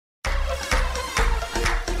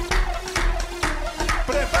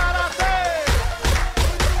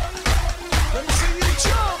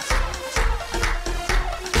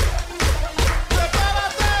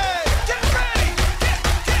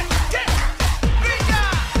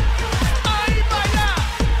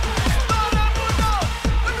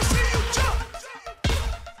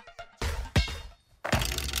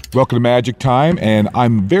Welcome to Magic Time, and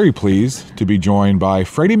I'm very pleased to be joined by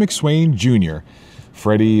Freddie McSwain Jr.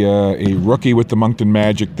 Freddie, a rookie with the Moncton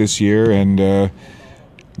Magic this year, and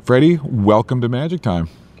Freddie, welcome to Magic Time.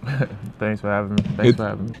 Thanks for having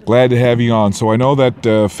me. Glad to have you on. So I know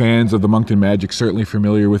that fans of the Moncton Magic certainly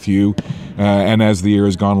familiar with you, and as the year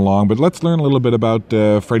has gone along. But let's learn a little bit about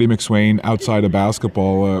Freddie McSwain outside of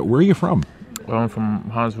basketball. Where are you from? Well, I'm from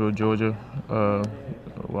Huntsville, Georgia.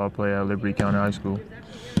 I play at Liberty County High School.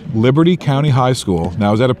 Liberty County High School.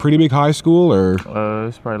 Now, is that a pretty big high school, or?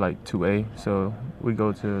 It's probably like 2A. So we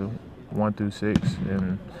go to 1 through 6,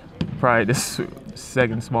 and probably the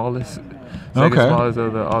second smallest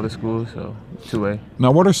of all the schools. So 2A.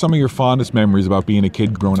 Now, what are some of your fondest memories about being a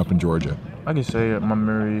kid growing up in Georgia? I can say that my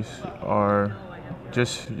memories are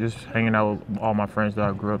just hanging out with all my friends that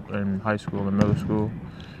I grew up in high school and middle school,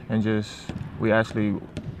 and we actually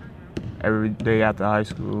every day after high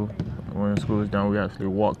school, when school was done, we actually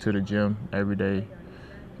walk to the gym every day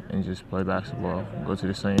and just play basketball. Go to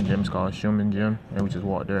the same gym, it's called Schumann Gym, and we just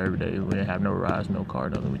walked there every day. We didn't have no rides, no car,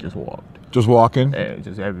 nothing. We just walked. Just walking? Yeah,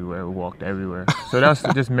 just everywhere. We walked everywhere. So that's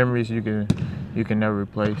just memories you can never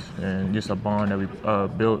replace, and just a bond that we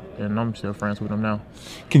built, and I'm still friends with them now.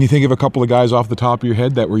 Can you think of a couple of guys off the top of your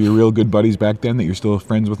head that were your real good buddies back then that you're still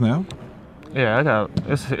friends with now? Yeah,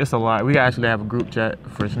 it's a lot. We actually have a group chat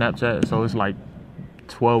for Snapchat, so it's like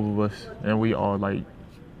 12 of us, and we all like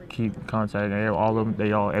keep contact. And all of them,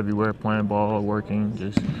 they all everywhere playing ball,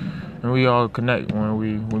 working, and we all connect when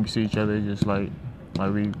we see each other, just like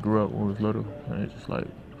we grew up when we was little, and it's just like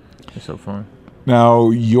it's so fun. Now,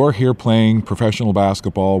 you're here playing professional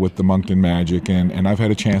basketball with the Moncton Magic, and I've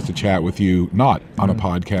had a chance to chat with you, not on a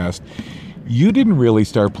podcast. You didn't really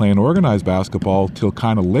start playing organized basketball till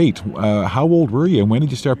kind of late. How old were you, and when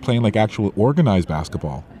did you start playing like actual organized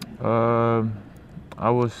basketball? I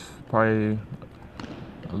was probably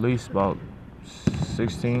at least about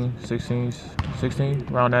 16,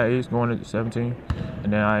 around that age, going to 17,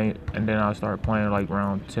 and then I started playing like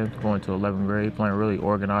around 10th, going to 11th grade, playing really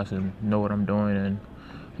organized and know what I'm doing and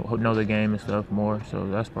know the game and stuff more. So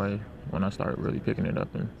that's probably when I started really picking it up.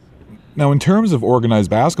 Now, in terms of organized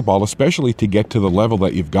basketball, especially to get to the level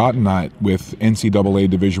that you've gotten at with NCAA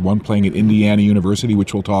Division I, playing at Indiana University,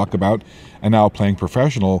 which we'll talk about, and now playing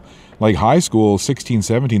professional, like high school, 16,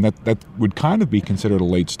 17, that would kind of be considered a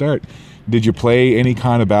late start. Did you play any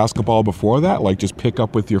kind of basketball before that, like just pick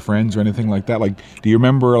up with your friends or anything like that? Like, do you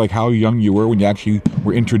remember like how young you were when you actually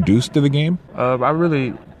were introduced to the game? I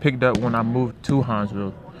really picked up when I moved to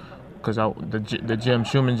Huntsville, because the gym,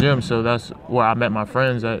 Schumann Gym, so that's where I met my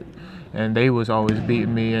friends at. And they was always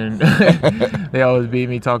beating me, and they always beat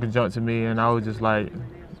me, talking junk to me, and I was just like,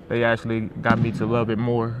 they actually got me to love it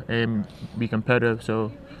more and be competitive.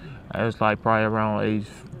 So I was like probably around age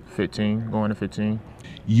 15, going to 15.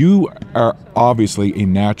 You are obviously a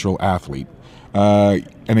natural athlete. And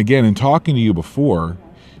again, in talking to you before,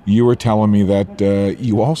 you were telling me that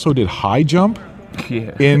you also did high jump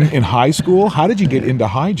in high school. How did you get into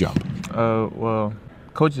high jump? Well,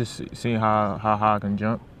 coaches seen how high I can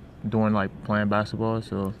jump during like playing basketball.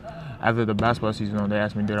 So after the basketball season, they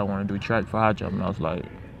asked me did I want to do track for high jump, and I was like,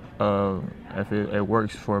 if it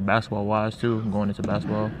works for basketball wise too, going into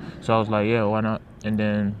basketball. So I was like, yeah, why not? And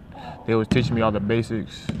then they was teaching me all the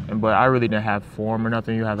basics, but I really didn't have form or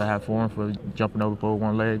nothing. You have to have form for jumping over for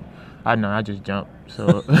one leg. I just jumped.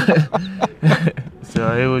 So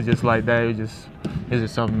so it was just like that. It was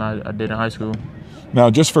just something I did in high school. Now,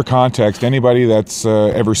 just for context, anybody that's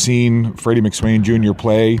ever seen Freddie McSwain Jr.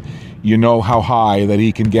 play, you know how high that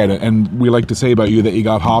he can get it. And we like to say about you that you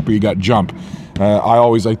got hop or you got jump. I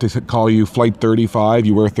always like to call you Flight 35.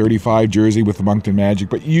 You wear a 35 jersey with the Moncton Magic,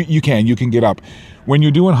 but you can get up. When you're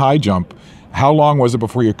doing high jump, how long was it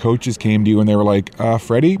before your coaches came to you and they were like,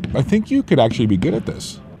 Freddie, I think you could actually be good at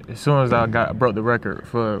this? As soon as I broke the record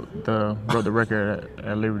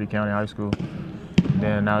at Liberty County High School.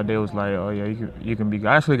 Then now they was like, oh yeah, you can be.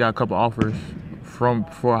 I actually got a couple offers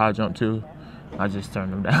for high jump too. I just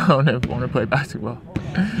turned them down and want to play basketball.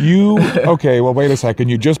 Okay? Well, wait a second.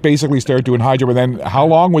 You just basically started doing high jump, and then how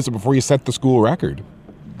long was it before you set the school record?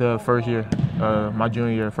 The first year, my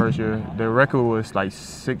junior year, first year, the record was like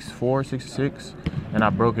 6'4", 6'6", and I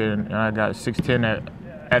broke it, and I got 6'10"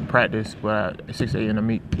 at practice, but 6'8" in the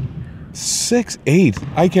meet. 6'8".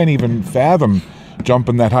 I can't even fathom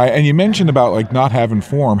jumping that high. And you mentioned about like not having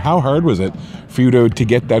form. How hard was it for you to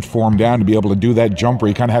get that form down to be able to do that jump where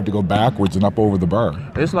you kind of have to go backwards and up over the bar?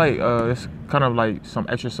 It's like it's kind of like some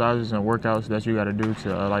exercises and workouts that you got to do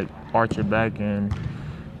to like arch your back and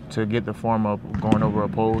to get the form up going over a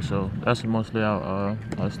pole. So that's mostly our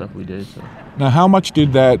stuff we did. So. Now, how much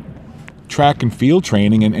did that track and field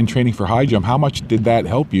training and training for high jump, how much did that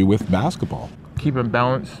help you with basketball? Keeping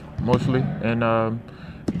balance mostly, and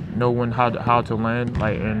knowing how to land,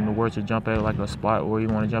 like, and where to jump at, like a spot where you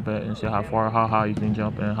want to jump at, and see how high you can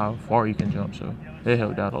jump and how far you can jump. So it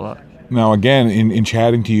helped out a lot. Now, again, in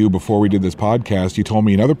chatting to you before we did this podcast, you told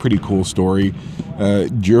me another pretty cool story.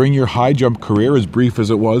 During your high jump career, as brief as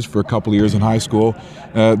it was for a couple of years in high school,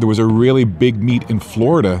 there was a really big meet in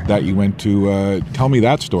Florida that you went to. Tell me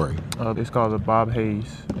that story. It's called the Bob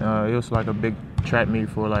Hayes. It was like a big track meet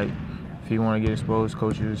for, like, if you want to get exposed,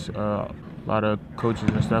 coaches, a lot of coaches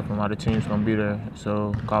and stuff, and a lot of teams gonna be there,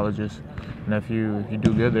 so colleges. And if you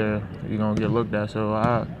do good there, you're gonna get looked at. So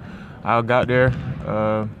I got there.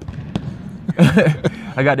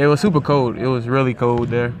 It was super cold. It was really cold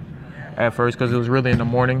there at first because it was really in the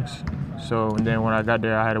mornings. So, and then when I got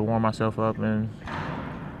there, I had to warm myself up, and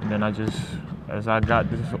then as I got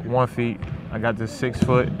this 1 feet, I got this 6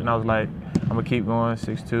 foot, and I was like, I'm gonna keep going,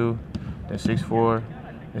 6'2", then 6'4",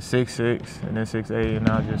 then 6'6", and then 6'8",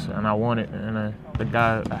 and I won it. And the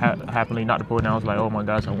guy happily knocked the pole down. I was like, oh my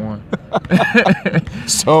gosh, I won.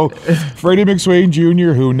 So, Freddie McSwain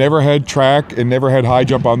Jr., who never had track and never had high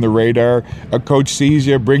jump on the radar, a coach sees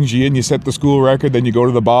you, brings you in, you set the school record, then you go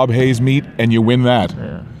to the Bob Hayes meet and you win that.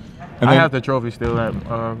 Yeah. And I have the trophy still,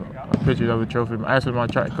 pictures of the trophy. I asked my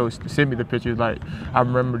track coach to send me the pictures, like, I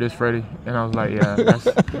remember this, Freddie. And I was like, yeah, that's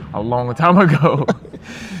a long time ago.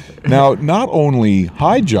 Now, not only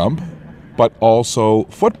high jump, but also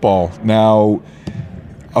football. Now,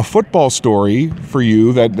 a football story for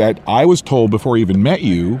you that I was told before I even met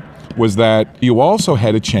you was that you also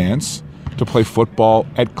had a chance to play football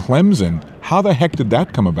at Clemson. How the heck did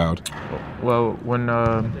that come about? Well, when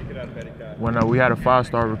we had a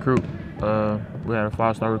 5-star recruit, he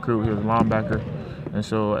was a linebacker, and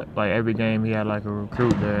so, like, every game he had, like, a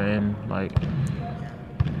recruit there, and, like,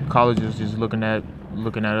 colleges just looking at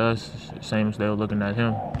us same as they were looking at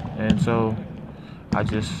him. And so I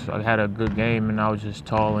had a good game, and I was just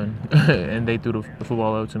tall, and and they threw the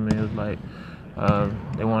football up to me. It was like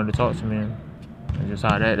they wanted to talk to me, and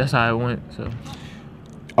that's how it went. So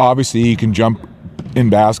obviously you can jump in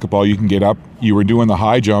basketball, you can get up. You were doing the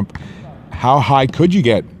high jump. How high could you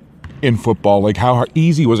get in football? Like, how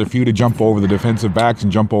easy was it for you to jump over the defensive backs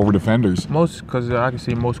and jump over defenders? Because I can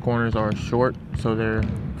see most corners are short, so they're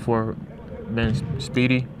for being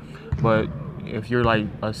speedy. But if you're like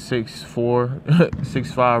a 6'4",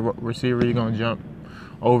 6'5" receiver, you're gonna jump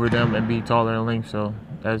over them and be taller in length. So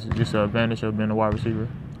that's just an advantage of being a wide receiver.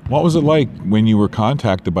 What was it like when you were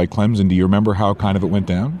contacted by Clemson? Do you remember how kind of it went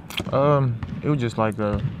down? It was just like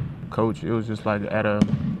a coach. It was just like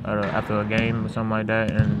after a game or something like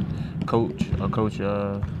that, and a coach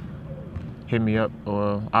hit me up,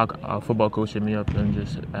 or our football coach hit me up, and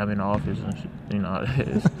just I'm in the office, and you know how it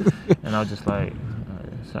is. And I was just like,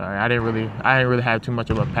 sorry, I didn't really have too much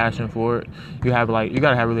of a passion for it. You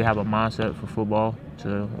gotta really have a mindset for football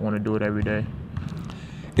to want to do it every day.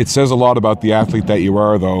 It says a lot about the athlete that you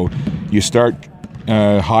are, though. You start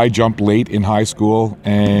high jump late in high school,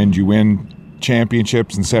 and you win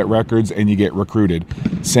championships and set records, and you get recruited.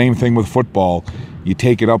 Same thing with football. You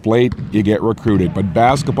take it up late, you get recruited. But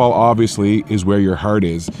basketball, obviously, is where your heart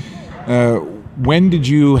is. When did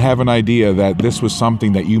you have an idea that this was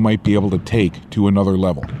something that you might be able to take to another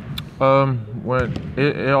level? When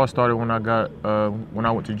it all started when I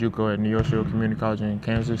went to JUCO at New York Shore Community College in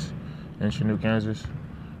Kansas, in Chanute, Kansas.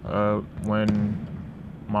 When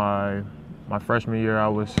my freshman year, I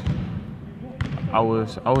was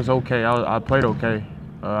okay. I played okay.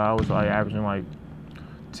 I was like averaging like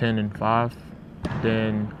 10 and 5.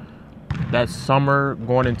 Then that summer,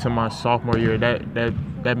 going into my sophomore year,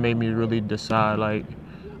 that made me really decide, like,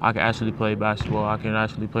 I can actually play basketball. I can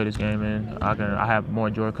actually play this game, and I have more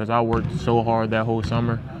joy because I worked so hard that whole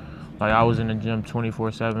summer. Like, I was in the gym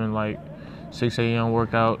 24/7, like 6 a.m.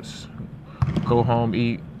 workouts, go home,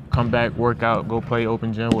 eat, come back, work out, go play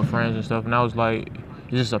open gym with friends and stuff. And I was like,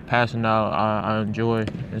 it's just a passion that I enjoy,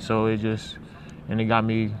 and so it got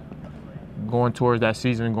me going towards that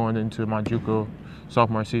season, going into my JUCO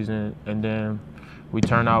sophomore season, and then we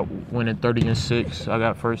turned out winning 30-6. I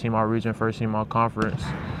got first team all region, first team all conference.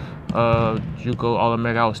 JUCO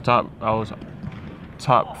All-American. I was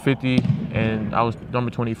top 50, and I was number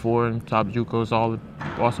 24 in top JUCOs all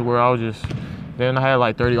also where I was just. Then I had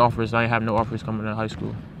like 30 offers. I didn't have no offers coming out of high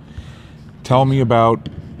school. Tell me about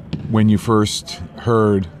when you first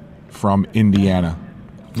heard from Indiana.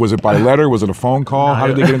 Was it by letter? Was it a phone call? How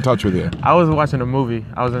did they get in touch with you? I was watching a movie.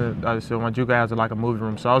 So my JUCO has like a movie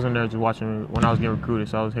room. So I was in there just watching when I was getting recruited.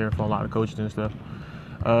 So I was hearing from a lot of coaches and stuff.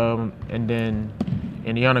 And then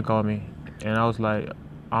Indiana called me, and I was like,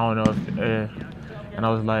 I don't know if, and I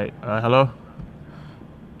was like, hello?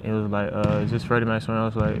 He was like, is this Freddie McSwain? I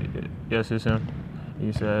was like, yes, it's him.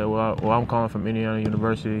 He said, well, I'm calling from Indiana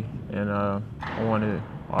University, and I want to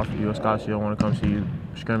offer you a scholarship. I want to come see you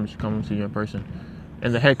scrimmage, come see you in person.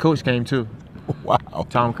 And the head coach came too. Wow.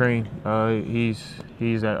 Tom Crean.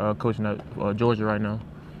 He's at coaching at Georgia right now,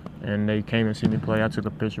 and they came and see me play. I took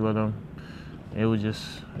a picture with them. It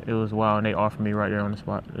was wild, and they offered me right there on the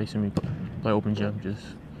spot. They see me play open gym.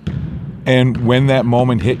 And when that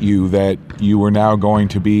moment hit you that you were now going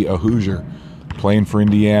to be a Hoosier, playing for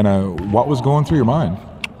Indiana, what was going through your mind?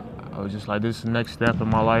 I was just like, this is the next step in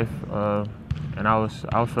my life, and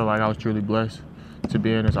I feel like I was truly blessed to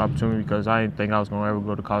be in this opportunity, because I didn't think I was going to ever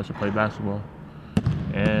go to college to play basketball,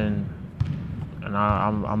 and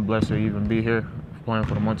I'm blessed to even be here playing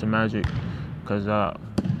for the Moncton Magic, because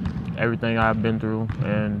everything I've been through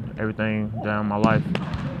and everything down my life,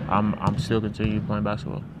 I'm still continuing playing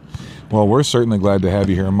basketball. Well, we're certainly glad to have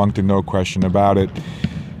you here in Moncton, no question about it.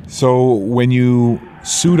 So when you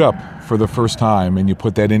suit up for the first time and you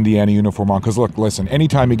put that Indiana uniform on, because look, listen,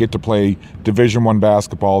 anytime you get to play Division I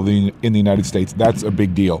basketball in the United States, that's a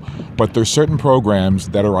big deal. But there's certain programs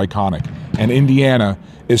that are iconic, and Indiana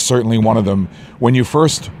is certainly one of them. When you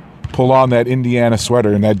first pull on that Indiana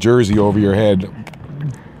sweater and that jersey over your head,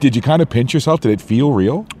 did you kind of pinch yourself? Did it feel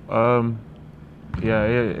real? Yeah,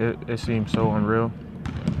 it seemed so unreal.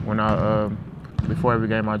 When before every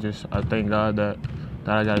game, I thank God that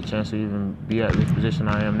I got a chance to even be at this position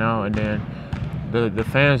I am now. And then the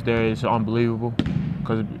fans there is unbelievable,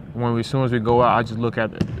 because as soon as we go out, I just look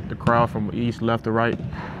at the crowd from east, left to right,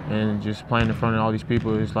 and just playing in front of all these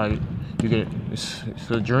people. It's like it's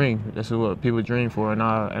a dream. That's what people dream for, and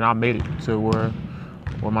I made it to where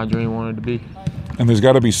my dream wanted to be. And there's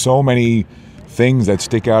got to be so many things that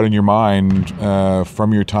stick out in your mind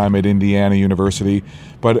from your time at Indiana University.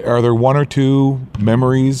 But are there one or two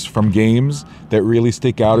memories from games that really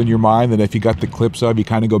stick out in your mind that if you got the clips of, you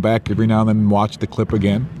kind of go back every now and then and watch the clip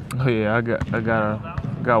again? Oh yeah, I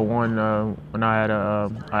got one when I had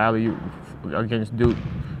a alley-oop against Duke.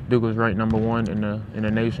 Duke was ranked #1 in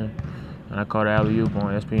the nation, and I caught an alley-oop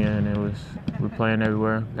on ESPN, and we're playing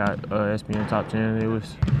everywhere. Got ESPN top 10. It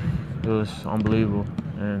was unbelievable,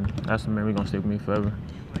 and that's the memory gonna stick with me forever.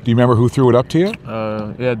 Do you remember who threw it up to you?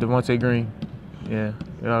 Yeah, Devontae Green. Yeah,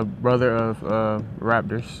 brother of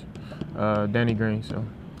Raptors, Danny Green. So.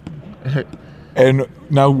 And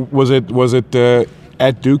now, was it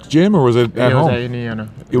at Duke's gym, or was it at home? It was at Indiana.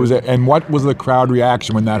 And what was the crowd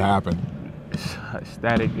reaction when that happened?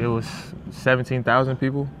 Static. It was 17,000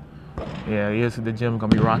 people. Yeah, the gym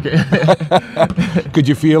gonna be rocking. Could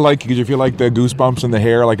you feel like the goosebumps in the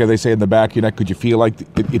hair, like as they say in the back of your neck? Could you feel like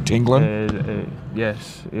it tingling?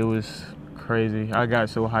 Yes, it was crazy. I got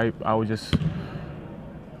so hyped. I was just.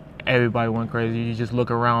 Everybody went crazy. You just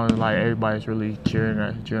look around and like everybody's really cheering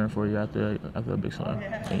for you after a big slam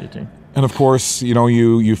in your team. And of course,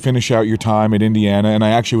 you finish out your time at Indiana, and I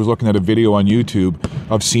actually was looking at a video on YouTube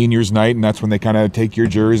of seniors night, and that's when they kind of take your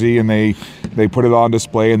jersey and they put it on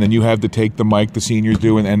display, and then you have to take the mic, the seniors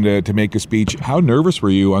do, and to make a speech. How nervous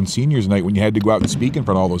were you on seniors night when you had to go out and speak in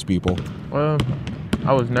front of all those people? Well,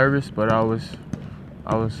 I was nervous, but I was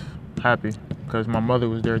happy because my mother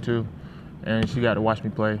was there too, and she got to watch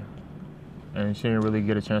me play. And she didn't really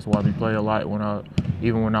get a chance to watch me play a lot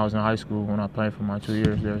even when I was in high school. When I played for my 2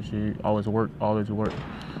 years there, she always worked.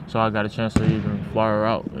 So I got a chance to even fly her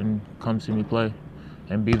out and come see me play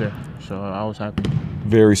and be there. So I was happy.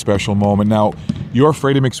 Very special moment. Now, you're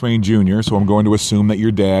Freddie McSwain Jr., so I'm going to assume that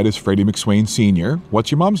your dad is Freddie McSwain Sr.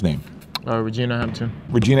 What's your mom's name? Regina Hampton.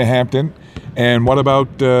 Regina Hampton. And what about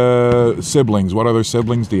siblings? What other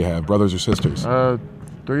siblings do you have, brothers or sisters?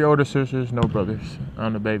 3 older sisters, no brothers.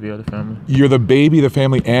 I'm the baby of the family. You're the baby of the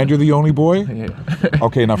family and you're the only boy? Yeah.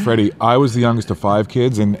 Okay, now Freddie, I was the youngest of 5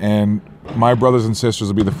 kids, and my brothers and sisters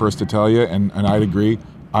will be the first to tell you, and I'd agree,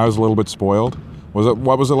 I was a little bit spoiled.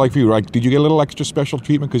 What was it like for you? Like, did you get a little extra special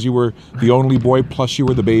treatment because you were the only boy plus you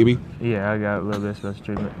were the baby? Yeah, I got a little bit of special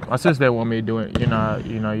treatment. My sister didn't want me to do it. I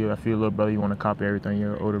feel little brother, you want to copy everything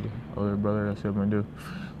your older brother or sibling do.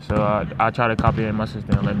 So I try to copy it, and my sister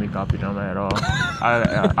didn't let me copy them at all.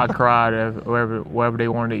 I cried wherever they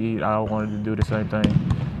wanted to eat. I wanted to do the same thing,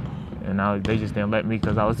 and they just didn't let me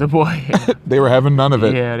because I was the boy. They were having none of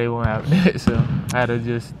it. Yeah, they weren't having it. So I had to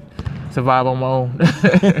just survive on my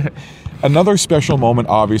own. Another special moment,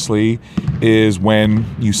 obviously, is when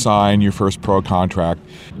you sign your first pro contract.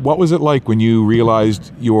 What was it like when you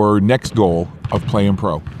realized your next goal of playing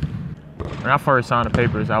pro? When I first signed the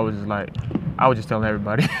papers, I was just telling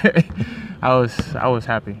everybody. I was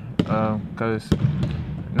happy because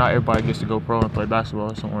not everybody gets to go pro and play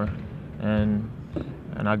basketball somewhere, and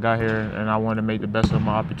I got here and I wanted to make the best of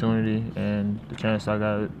my opportunity and the chance I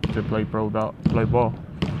got to play play ball,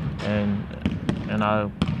 and I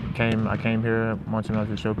came here at Moncton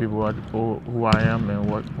to show people who I am and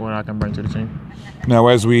what I can bring to the team. Now,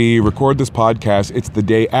 as we record this podcast, it's the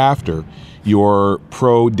day after your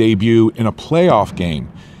pro debut in a playoff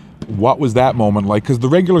game. What was that moment like? Because the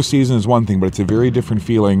regular season is one thing, but it's a very different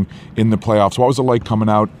feeling in the playoffs. What was it like coming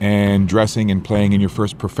out and dressing and playing in your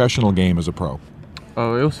first professional game as a pro?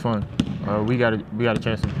 Oh, it was fun. We got a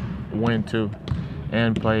chance to win too,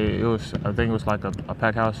 and play. I think it was like a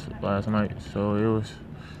packed house last night, so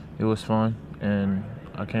it was fun, and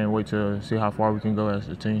I can't wait to see how far we can go as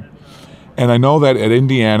a team. And I know that at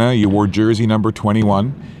Indiana, you wore jersey number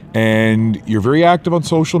 21, and you're very active on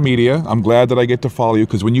social media. I'm glad that I get to follow you,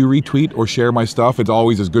 because when you retweet or share my stuff, it's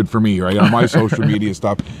always as good for me, right, on my social media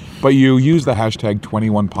stuff. But you use the hashtag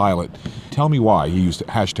 21Pilot. Tell me why you used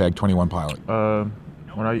hashtag 21Pilot.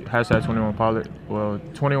 When I hashtag 21Pilot, well,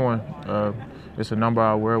 21 it's a number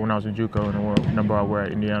I wear when I was in JUCO and a number I wear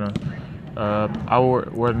at Indiana. I wore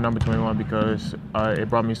the number 21 because it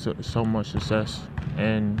brought me so much success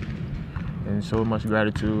and so much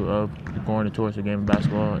gratitude of going towards the game of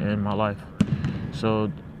basketball in my life.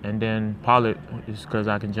 So, and then pilot is because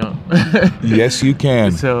I can jump. Yes, you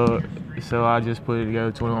can. So I just put it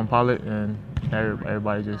together, 21 Pilot, and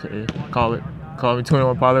everybody just call me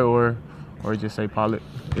 21 Pilot or just say Pilot.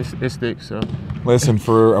 It sticks. So. Listen,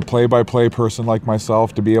 for a play-by-play person like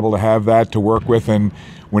myself to be able to have that to work with, and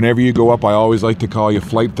whenever you go up, I always like to call you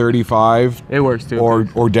Flight 35. It works too.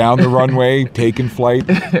 Or down the runway, taking flight.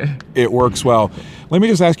 It works well. Let me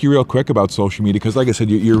just ask you real quick about social media, because like I said,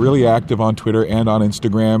 you're really active on Twitter and on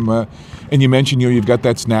Instagram. And you mentioned you've got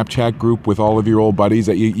that Snapchat group with all of your old buddies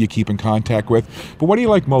that you keep in contact with. But what do you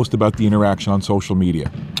like most about the interaction on social media?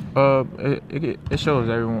 It shows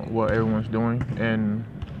everyone what everyone's doing, and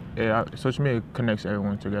social media connects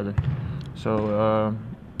everyone together. So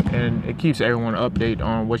and it keeps everyone updated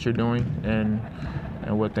on what you're doing and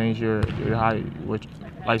what things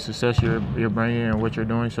what success you're bringing and what you're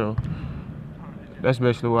doing. So that's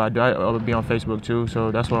basically what I do. I'll be on Facebook too.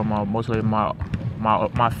 So that's where mostly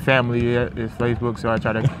my family is Facebook. So I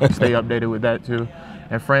try to stay updated with that too.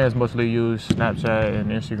 And friends mostly use Snapchat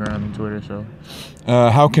and Instagram and Twitter. So,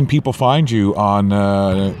 how can people find you on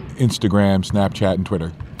Instagram, Snapchat, and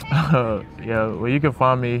Twitter? Yeah, well, you can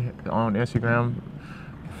find me on Instagram,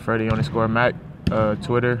 Freddie_Mac,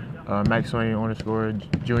 Twitter,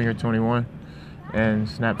 McSwain Jr 21, and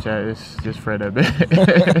Snapchat is just Fred a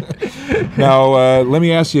bit. Now, let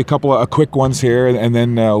me ask you a couple of quick ones here, and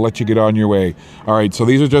then I'll let you get on your way. All right, so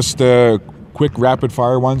these are just quick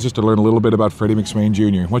rapid-fire ones, just to learn a little bit about Freddie McSwain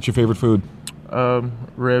Jr. What's your favorite food?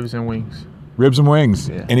 Ribs and wings. Ribs and wings.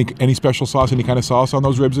 Yeah. Any special sauce? Any kind of sauce on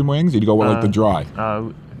those ribs and wings? Or you go with like the dry?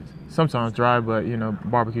 Sometimes dry, but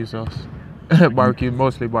barbecue sauce.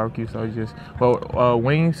 Mostly barbecue sauce.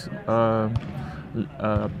 Wings,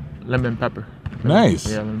 lemon pepper.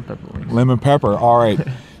 Nice. Yeah, lemon pepper wings. Lemon pepper. All right.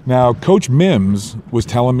 Now, Coach Mims was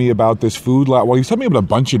telling me about this food. Well, he's telling me about a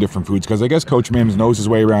bunch of different foods, because I guess Coach Mims knows his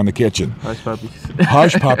way around the kitchen. Hush puppies.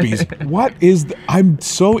 Hush puppies. What is? I'm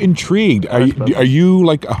so intrigued. Are you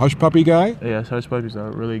like a hush puppy guy? Yes, hush puppies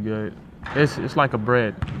are really good. It's like a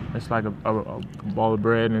bread. It's like a ball of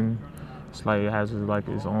bread, and it's like it has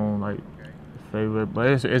its own flavor, but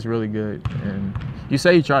it's really good. And you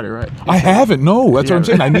say you tried it, right? I haven't. No, that's what I'm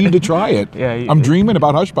saying. I need to try it. Yeah, I'm dreaming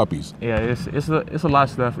about hush puppies. Yeah, it's a lot of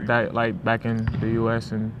stuff that back in the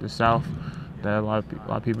U.S. and the South that a lot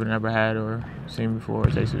of people never had or seen before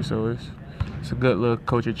or tasted. So it's a good little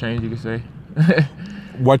culture change, you could say.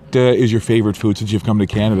 What is your favorite food since you've come to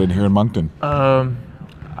Canada and here in Moncton?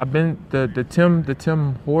 I've been the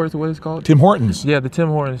Tim Hortons, what is it called? Tim Hortons. Yeah, the Tim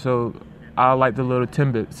Hortons. So I like the little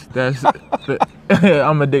Timbits.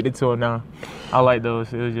 I'm addicted to it now. I like those.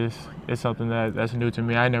 It's something that's new to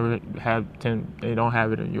me. I never have they don't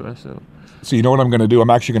have it in the U.S. So you know what I'm going to do? I'm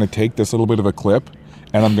actually going to take this little bit of a clip,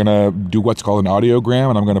 and I'm going to do what's called an audiogram,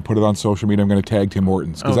 and I'm going to put it on social media. I'm going to tag Tim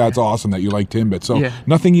Hortons, because that's awesome that you like Timbits. So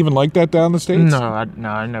nothing even like that down in the States? No,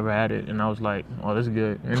 I never had it, and I was like, oh, this is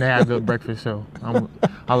good. And they have good breakfast, so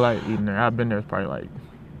I like eating there. I've been there probably like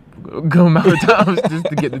good amount of times just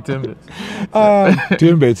to get the Timbits.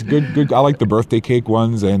 Timbits, good. I like the birthday cake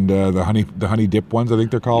ones and the honey dip ones, I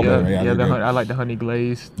think they're called. I like the honey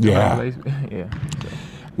glazed. Yeah. Yeah.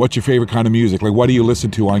 What's your favorite kind of music? Like, what do you listen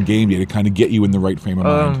to on game day to kind of get you in the right frame of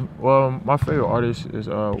mind? Well, my favorite artist is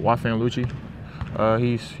Wafan Lucci.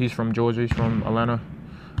 He's from Georgia. He's from Atlanta.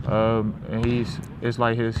 And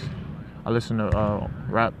I listen to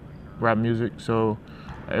rap music. So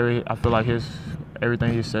I feel like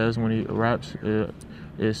everything he says when he raps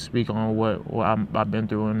is speak on what I've been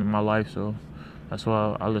through in my life. So that's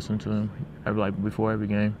why I listen to him before every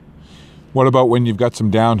game. What about when you've got some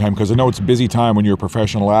downtime? Because I know it's a busy time when you're a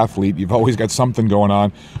professional athlete. You've always got something going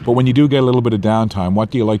on. But when you do get a little bit of downtime,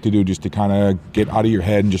 what do you like to do just to kind of get out of your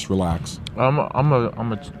head and just relax? I'm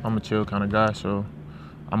a chill kind of guy, so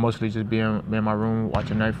I mostly just be in my room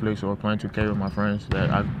watching Netflix or playing 2K with my friends that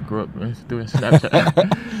I grew up doing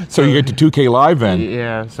Snapchat. So you get to 2K Live then?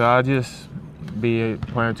 Yeah, so I just be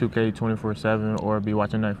playing 2K 24/7 or be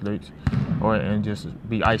watching Netflix and just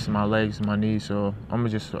be icing my legs and my knees. So I'm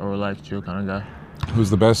just a relaxed, chill kind of guy. Who's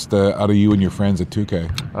the best out of you and your friends at 2K?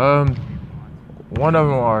 One of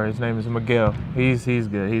them his name is Miguel. He's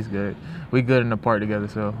good. He's good. We good in the park together.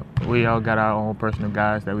 So we all got our own personal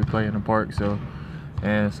guys that we play in the park. So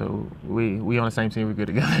we on the same team. We good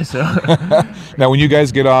together. So now, when you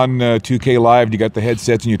guys get on 2K Live, you got the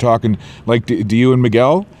headsets and you're talking. Like, do you and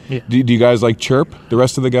Miguel? Yeah. Do you guys like chirp the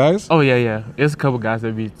rest of the guys? Oh yeah. There's a couple guys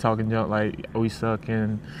that be talking junk like we suck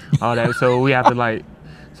and all that. So we have to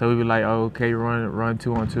so we be like, oh, okay, run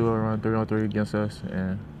 2-on-2 or run 3-on-3 against us,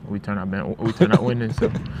 and we turn out winning.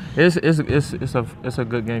 So it's a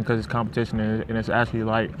good game because it's competition and it's actually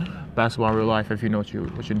like basketball in real life if you know what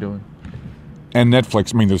you're doing. And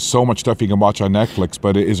Netflix. I mean, there's so much stuff you can watch on Netflix.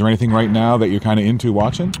 But is there anything right now that you're kind of into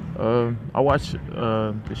watching? I watch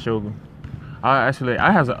the show. I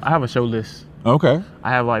have a show list. Okay. I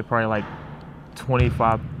have probably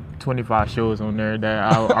 25 shows on there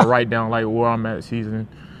that I write down where I'm at season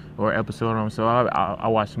or episode on. So I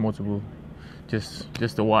watch multiple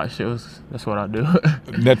just to watch shows. That's what I do.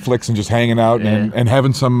 Netflix and just hanging out and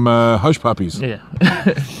having some hush puppies. Yeah.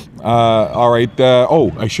 All right.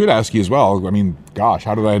 I should ask you as well. I mean, gosh,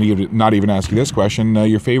 how did I not even ask you this question?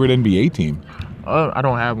 Your favorite NBA team? I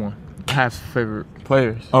don't have one. I have favorite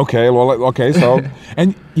players. Okay. Well, okay. So,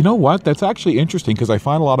 and you know what? That's actually interesting because I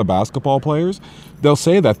find a lot of basketball players, they'll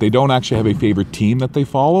say that they don't actually have a favorite team that they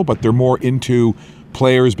follow, but they're more into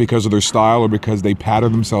players because of their style or because they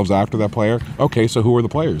pattern themselves after that player. Okay. So who are the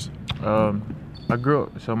players? I grew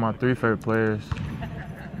up. So my 3 favorite players,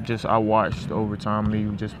 I watched over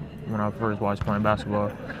time. Just when I first watched playing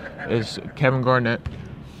basketball, is Kevin Garnett.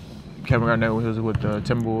 Kevin Garnett, when he was with the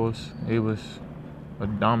Timberwolves, he was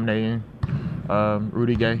dominating.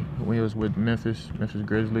 Rudy Gay, when he was with Memphis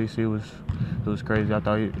Grizzlies, it was crazy.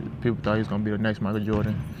 People thought he was gonna be the next Michael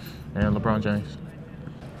Jordan and LeBron James.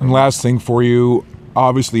 And last thing for you,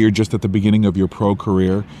 obviously you're just at the beginning of your pro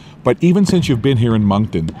career, but even since you've been here in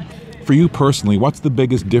Moncton, for you personally, what's the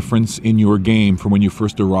biggest difference in your game from when you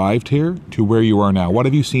first arrived here to where you are now? What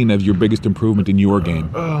have you seen as your biggest improvement in your game?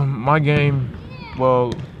 My game,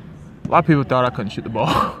 well, a lot of people thought I couldn't shoot the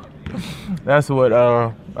ball. That's what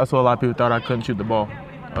a lot of people thought. I couldn't shoot the ball.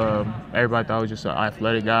 Everybody thought I was just an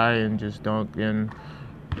athletic guy and just dunk. And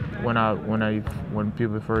when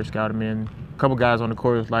people first scouted me, and a couple guys on the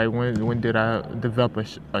court was like, when did I develop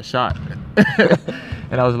a shot?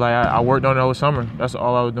 And I was like, I worked on it all summer. That's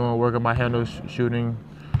all I was doing, working my handles, shooting,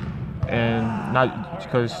 and not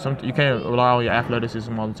because you can't rely on your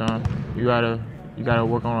athleticism all the time. You gotta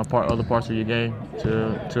work on other parts of your game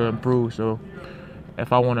to improve. So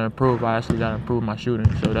if I want to improve, I actually got to improve my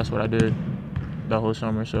shooting. So that's what I did the whole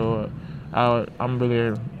summer. So I'm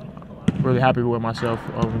really happy with myself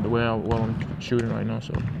the way I'm shooting right now.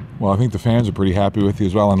 So. Well, I think the fans are pretty happy with you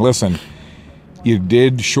as well. And listen, you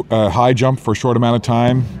did high jump for a short amount of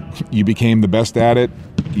time. You became the best at it.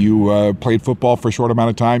 You played football for a short amount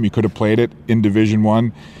of time. You could have played it in Division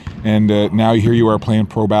I. And now here you are playing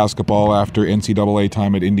pro basketball after NCAA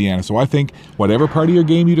time at Indiana. So I think whatever part of your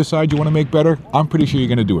game you decide you want to make better, I'm pretty sure you're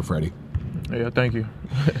going to do it, Freddie. Yeah, thank you.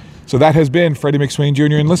 So that has been Freddie McSwain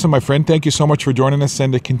Jr. And listen, my friend, thank you so much for joining us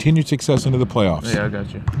and continued success into the playoffs. Yeah, I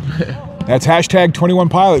got you. That's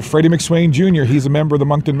 #21Pilot, Freddie McSwain Jr. He's a member of the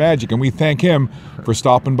Moncton Magic, and we thank him for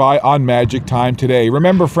stopping by on Magic Time today.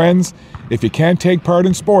 Remember, friends, if you can't take part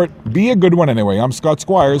in sport, be a good one anyway. I'm Scott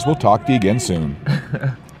Squires. We'll talk to you again soon.